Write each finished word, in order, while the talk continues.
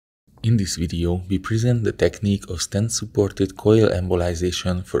In this video, we present the technique of stent-supported coil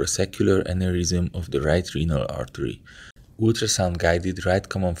embolization for a vascular aneurysm of the right renal artery. Ultrasound-guided right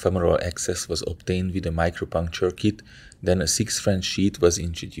common femoral access was obtained with a micropuncture kit, then a 6 French sheath was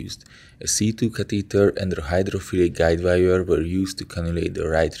introduced. A C2 catheter and a hydrophilic guide wire were used to cannulate the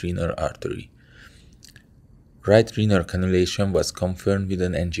right renal artery. Right renal cannulation was confirmed with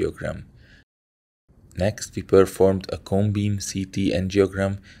an angiogram. Next, we performed a cone beam CT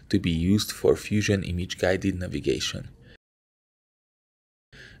angiogram to be used for fusion image-guided navigation.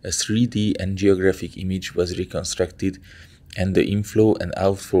 A 3D angiographic image was reconstructed and the inflow and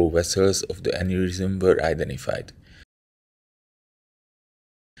outflow vessels of the aneurysm were identified.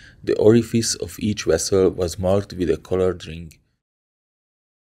 The orifice of each vessel was marked with a colored ring.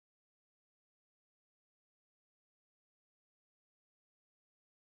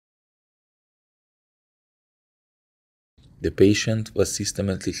 The patient was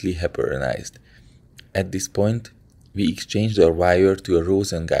systematically heparinized. At this point, we exchanged our wire to a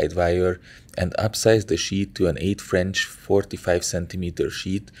Rosen guide wire and upsized the sheet to an 8 French 45 cm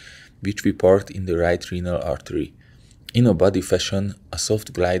sheet, which we parked in the right renal artery. In a body fashion, a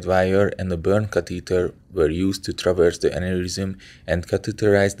soft glide wire and a burn catheter were used to traverse the aneurysm and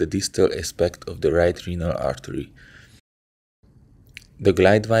catheterize the distal aspect of the right renal artery. The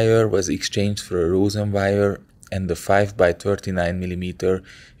glide wire was exchanged for a Rosen wire, and the 5 by 39 mm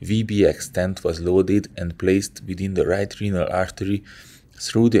VBX stent was loaded and placed within the right renal artery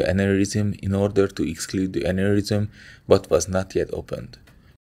through the aneurysm in order to exclude the aneurysm, but was not yet opened.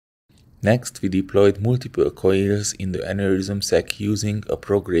 Next, we deployed multiple coils in the aneurysm sac using a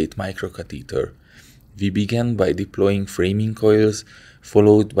pro-grade microcatheter. We began by deploying framing coils,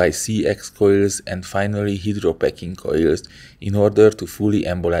 followed by CX coils and finally hydropacking coils in order to fully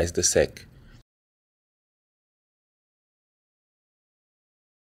embolize the sac.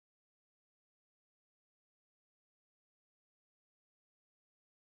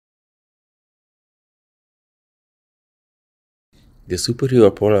 The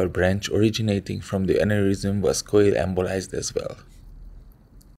superior polar branch originating from the aneurysm was coil embolized as well.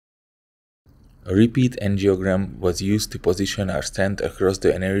 A repeat angiogram was used to position our stent across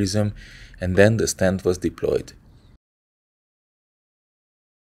the aneurysm, and then the stent was deployed.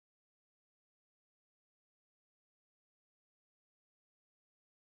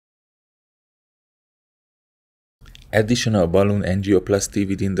 Additional balloon angioplasty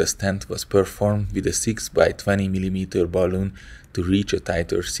within the stent was performed with a 6 by 20 mm balloon to reach a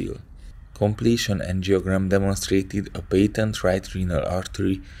tighter seal. Completion angiogram demonstrated a patent right renal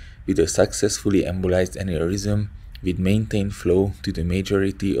artery with a successfully embolized aneurysm with maintained flow to the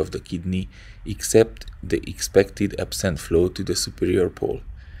majority of the kidney except the expected absent flow to the superior pole.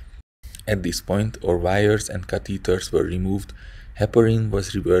 At this point, our wires and catheters were removed, heparin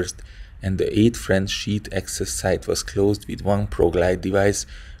was reversed, and the 8 French sheath access site was closed with one ProGlide device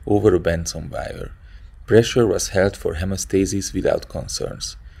over a Benson wire. Pressure was held for hemostasis without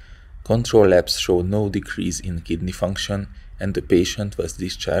concerns. Control labs showed no decrease in kidney function, and the patient was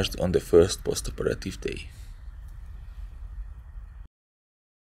discharged on the first postoperative day.